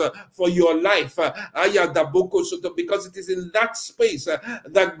purpose for your life, because it is in that space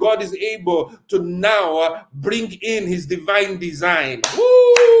that God is able to now bring in his divine design.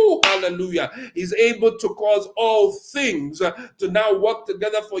 Woo! Hallelujah. He's able to cause all things to now work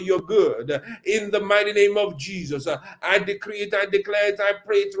together for your good in the mighty name of Jesus. I decree it, I declare it, I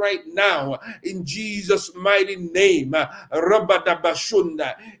pray it right now in Jesus' mighty name.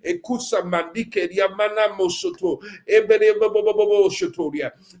 Rabadabashunda ekusa mandike yamana mosoto ebere.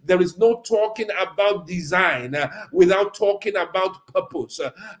 There is no talking about design without talking about purpose.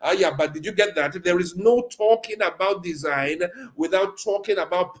 But did you get that? There is no talking about design without talking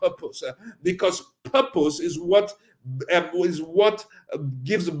about purpose, because purpose is what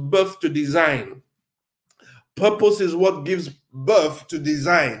gives birth to design. Purpose is what gives birth to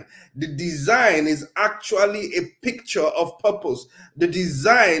design. The design is actually a picture of purpose. The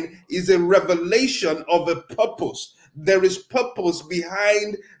design is a revelation of a purpose. There is purpose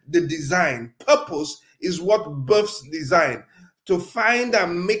behind the design. Purpose is what births design. To find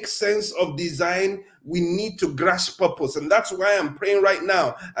and make sense of design, we need to grasp purpose. And that's why I'm praying right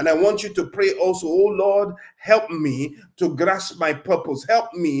now. And I want you to pray also, oh Lord, help me to grasp my purpose.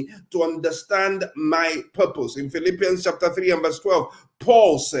 Help me to understand my purpose. In Philippians chapter 3 and verse 12,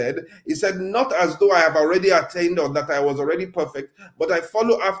 Paul said, he said, not as though I have already attained or that I was already perfect, but I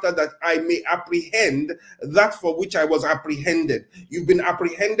follow after that I may apprehend that for which I was apprehended. You've been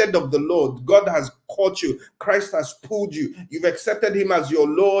apprehended of the Lord. God has caught you. Christ has pulled you. You've accepted him as your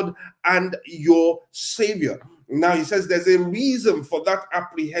Lord and your Savior. Now he says there's a reason for that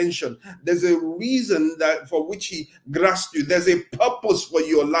apprehension. There's a reason that for which he grasped you. There's a purpose for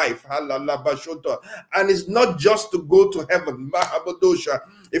your life. And it's not just to go to heaven.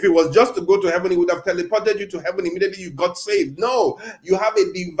 If it was just to go to heaven, he would have teleported you to heaven immediately you got saved. No, you have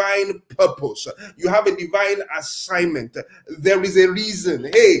a divine purpose. You have a divine assignment. There is a reason.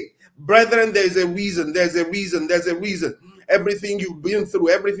 Hey, brethren, there's a reason. There's a reason. There's a reason. Everything you've been through,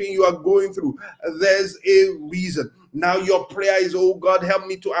 everything you are going through, there's a reason. Now your prayer is, oh God, help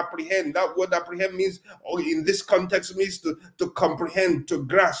me to apprehend. That word apprehend means, or in this context means to comprehend, to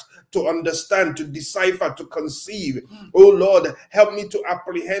grasp, to understand, to decipher, to conceive. Oh Lord, help me to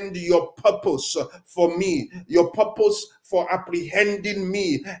apprehend your purpose for me, your purpose for apprehending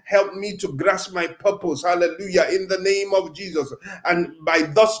me. Help me to grasp my purpose. Hallelujah. In the name of Jesus. And by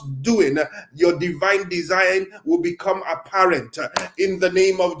thus doing, your divine design will become apparent in the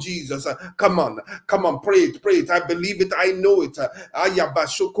name of Jesus. Come on, pray it, pray it. I believe it, I know it.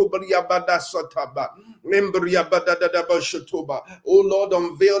 Oh Lord,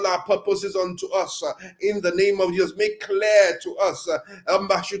 unveil our purposes unto us in the name of Jesus. Make clear to us,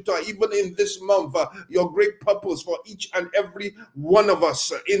 even in this month, your great purpose for each and every one of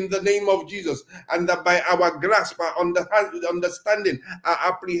us in the name of Jesus, and that by our grasp, our understanding, our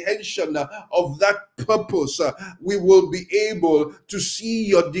apprehension of that purpose, we will be able to see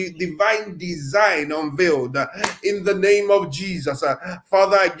your divine design unveiled in the name of Jesus.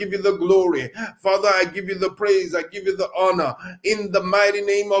 Father, I give you the glory. Father, I give you the praise. I give you the honor in the mighty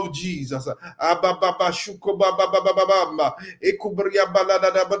name of Jesus.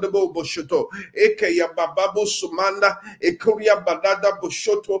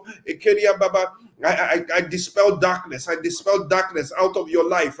 I dispel darkness. I dispel darkness out of your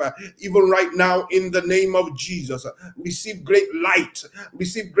life, even right now, in the name of Jesus. Receive great light,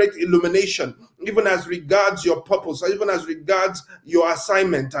 receive great illumination, even as regards your purpose, even as regards your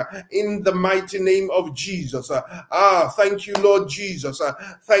assignment, in the mighty name of Jesus. Thank you, Lord Jesus.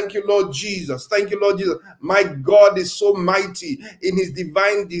 Thank you, Lord Jesus. Thank you, Lord Jesus. My God is so mighty in his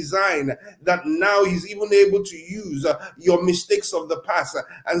divine design that now he's even able to use your mistakes of the past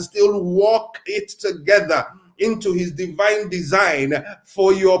and still walk it together into his divine design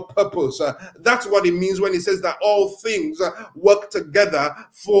for your purpose. That's what it means when he says that all things work together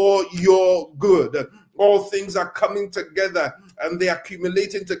for your good. All things are coming together and they are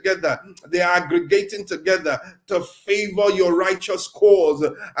accumulating together. They are aggregating together to favor your righteous cause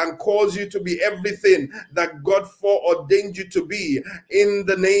and cause you to be everything that God foreordained you to be. In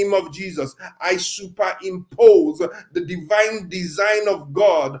the name of Jesus, I superimpose the divine design of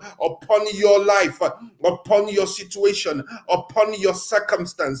God upon your life, upon your situation, upon your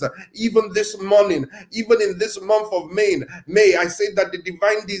circumstance. Even this morning, even in this month of May, I say that the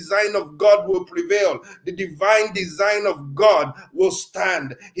divine design of God will prevail. The divine design of God will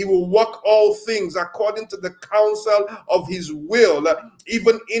stand. He will work all things according to the counsel of his will,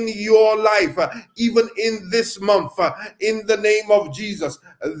 even in your life, even in this month, in the name of Jesus.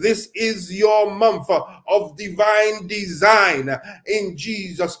 This is your month of divine design in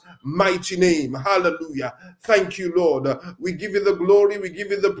Jesus' mighty name. Hallelujah. Thank you, Lord. We give you the glory. We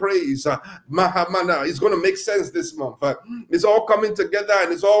give you the praise. Mahamana, it's going to make sense this month. It's all coming together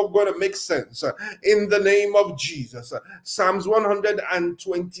and it's all going to make sense in the name of Jesus. Psalms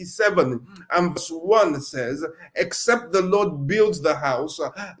 127 and verse 1 says, except the Lord builds the house,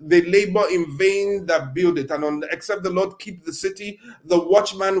 they labor in vain that build it. And except the Lord keep the city, the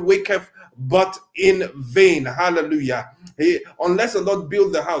watchman waketh but in vain. Hallelujah. Unless the Lord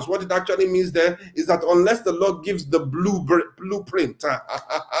builds the house, what it actually means there is that unless the Lord gives the blueprint,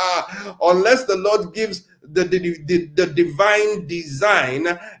 unless the Lord gives the divine design,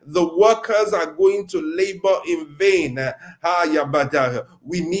 the workers are going to labor in vain.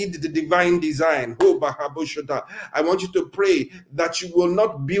 We need the divine design. I want you to pray that you will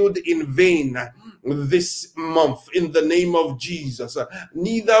not build in vain this month in the name of Jesus.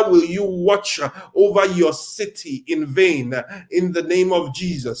 Neither will you watch over your city in vain in the name of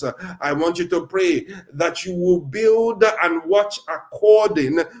Jesus. I want you to pray that you will build and watch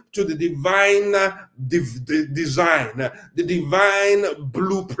according to the divine design, the divine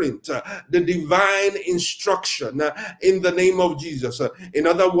blueprint, the divine instruction in the name of Jesus. In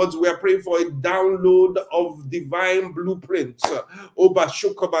other words, we are praying for a download of divine blueprints.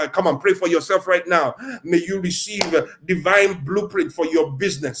 Come on, pray for yourself right now. May you receive divine blueprint for your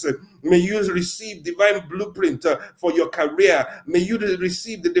business. May you receive divine blueprint for your career. May you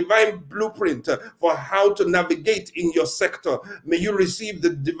receive the divine blueprint for how to navigate in your sector. May you receive the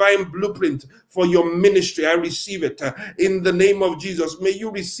divine blueprint for your ministry. I receive it in the name of Jesus. May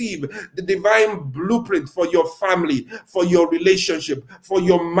you receive the divine blueprint for your family, for your relationship, for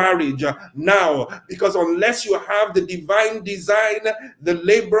your marriage now. Because unless you have the divine design, the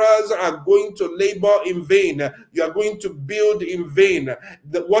laborers are going to labor in vain. You are going to build in vain.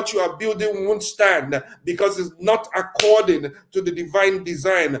 What you are building won't stand because it's not according to the divine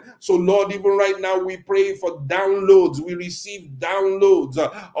design. So Lord, even right now we pray for downloads. We receive downloads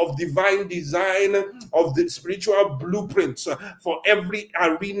of divine design, of the spiritual blueprints for every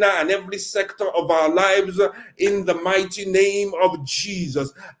arena and every sector of our lives in the mighty name of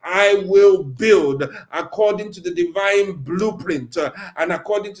Jesus. I will build according to the divine blueprint and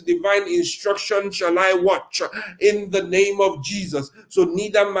according to divine instruction shall I watch in the name of Jesus. So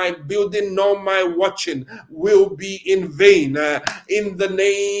neither my building nor my watching will be in vain in the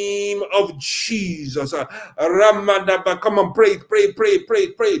name of Jesus. Come on, pray it.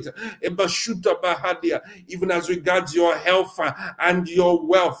 Even as regards your health and your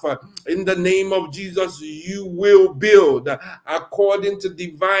wealth, in the name of Jesus, you will build according to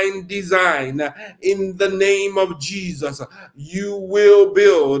divine design. In the name of Jesus, you will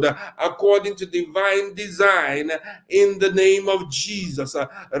build according to divine design. In the name of Jesus.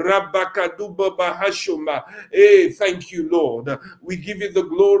 Thank you, Lord. We give you the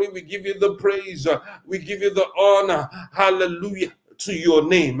glory, we give you the praise, we give you the honor. Hallelujah to your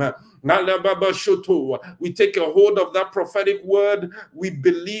name. We take a hold of that prophetic word. We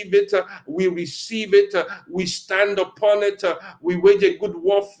believe it. We receive it. We stand upon it. We wage a good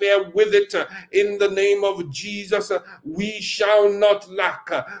warfare with it. In the name of Jesus, we shall not lack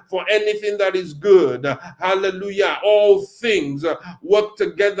for anything that is good. Hallelujah. All things work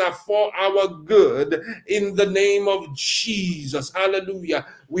together for our good in the name of Jesus. Hallelujah.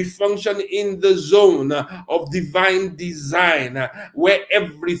 We function in the zone of divine design where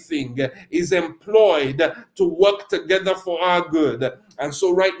everything is employed to work together for our good. And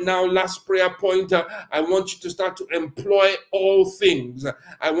so right now, last prayer point, I want you to start to employ all things.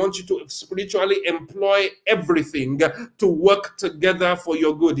 I want you to spiritually employ everything to work together for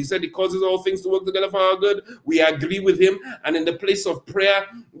your good. He said he causes all things to work together for our good. We agree with him. And in the place of prayer,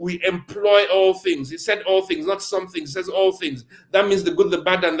 we employ all things. He said all things, not some things. He says all things. That means the good, the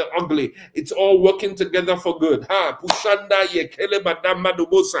bad, and the ugly. It's all working together for good.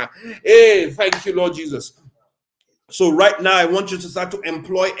 Hey, thank you, Lord Jesus. So right now, I want you to start to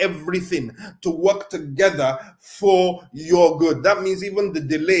employ everything to work together for your good. That means even the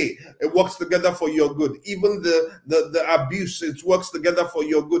delay, it works together for your good. Even the abuse, it works together for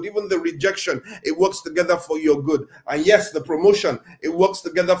your good. Even the rejection, it works together for your good. And yes, the promotion, it works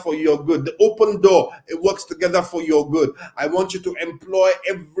together for your good. The open door, it works together for your good. I want you to employ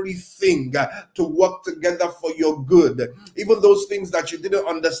everything to work together for your good. Even those things that you didn't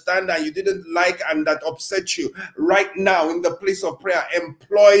understand and you didn't like and that upset you, right now in the place of prayer,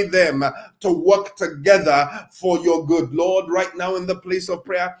 employ them to work together for your good. Lord, right now in the place of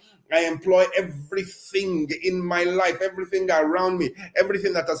prayer, I employ everything in my life, everything around me,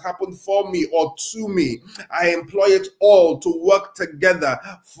 everything that has happened for me or to me. I employ it all to work together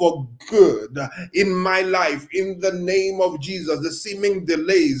for good in my life, in the name of Jesus. The seeming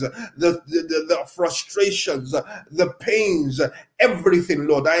delays, the frustrations, the pains, everything,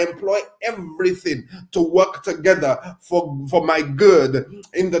 Lord, I employ everything to work together for my good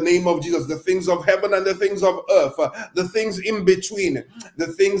in the name of Jesus. The things of heaven and the things of earth, the things in between, the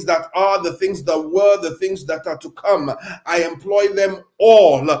things that are, the things that were, the things that are to come, I employ them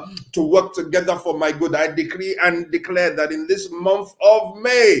all to work together for my good. I decree and declare that in this month of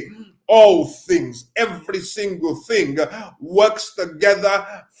May, all things, every single thing works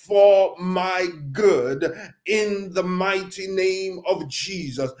together for my good in the mighty name of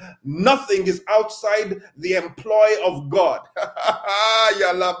Jesus. Nothing is outside the employ of God.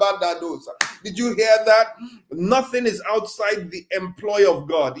 Did you hear that? Nothing is outside the employ of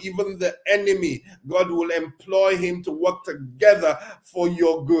God. Even the enemy, God will employ him to work together for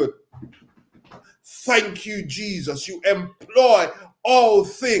your good. Thank you, Jesus. You employ all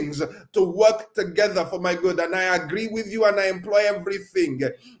things to work together for my good. And I agree with you and I employ everything.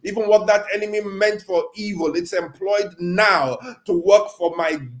 Even what that enemy meant for evil, it's employed now to work for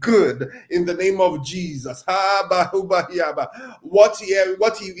my good in the name of Jesus. What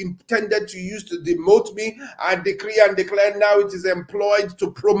he intended to use to demote me, I decree and declare now it is employed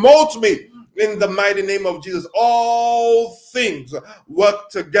to promote me in the mighty name of Jesus. All things work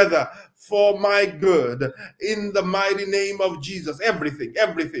together for my good in the mighty name of Jesus. Everything,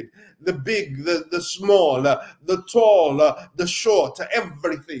 the big, the small, the tall, the short,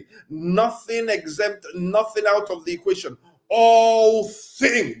 everything, nothing exempt, nothing out of the equation. All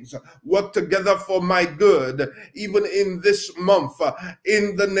things work together for my good, even in this month,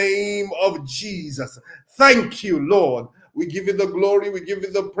 in the name of Jesus. Thank you, Lord. We give you the glory, we give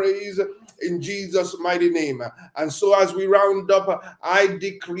you the praise in Jesus' mighty name. And so as we round up, I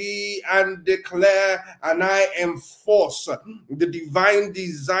decree and declare and I enforce the divine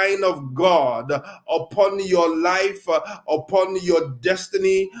design of God upon your life, upon your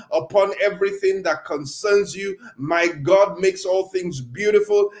destiny, upon everything that concerns you. My God makes all things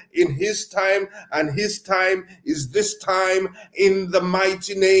beautiful in his time, and his time is this time in the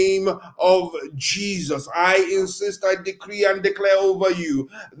mighty name of Jesus. I insist, I decree and declare over you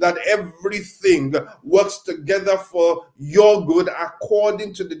that everything works together for your good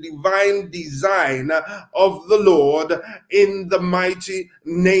according to the divine design of the Lord in the mighty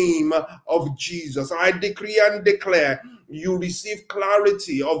name of Jesus. I decree and declare you receive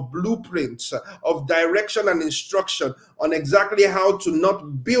clarity of blueprints, of direction and instruction on exactly how to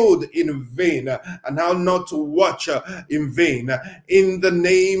not build in vain and how not to watch in vain. In the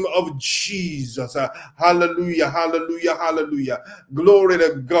name of Jesus. Hallelujah, hallelujah, hallelujah. Glory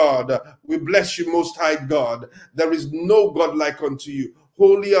to God. We bless you, Most High God. There is no God like unto you.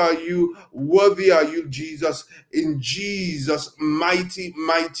 Holy are you, worthy are you, Jesus. In Jesus' mighty,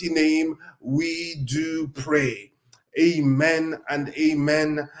 mighty name, we do pray. Amen and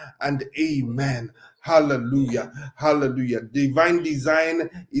amen and amen. Hallelujah. Hallelujah. Divine design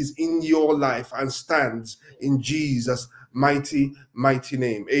is in your life and stands in Jesus' mighty, mighty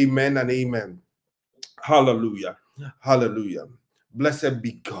name. Amen and amen. Hallelujah. Hallelujah. Blessed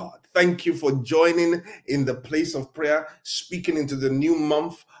be God. Thank you for joining in the place of prayer, speaking into the new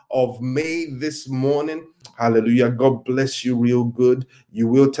month of May this morning. Hallelujah. God bless you real good. You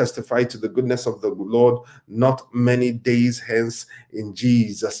will testify to the goodness of the Lord not many days hence in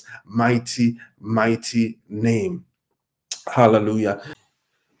Jesus' mighty, mighty name. Hallelujah.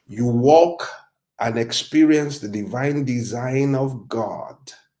 You walk and experience the divine design of God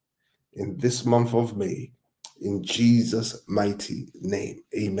in this month of May, in Jesus' mighty name.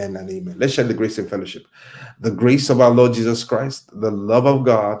 Amen and amen. Let's share the grace and fellowship. The grace of our Lord Jesus Christ, the love of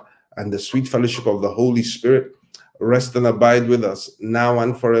God, and the sweet fellowship of the Holy Spirit rest and abide with us now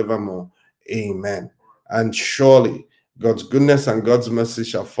and forevermore. Amen. And surely God's goodness and God's mercy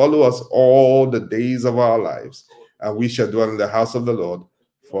shall follow us all the days of our lives, and we shall dwell in the house of the Lord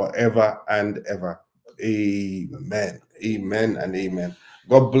forever and ever. Amen. Amen and amen.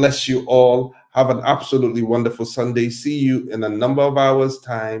 God bless you all. Have an absolutely wonderful Sunday. See you in a number of hours'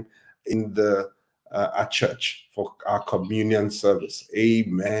 time in the at church for our communion service.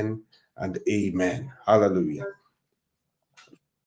 Amen and amen. Hallelujah.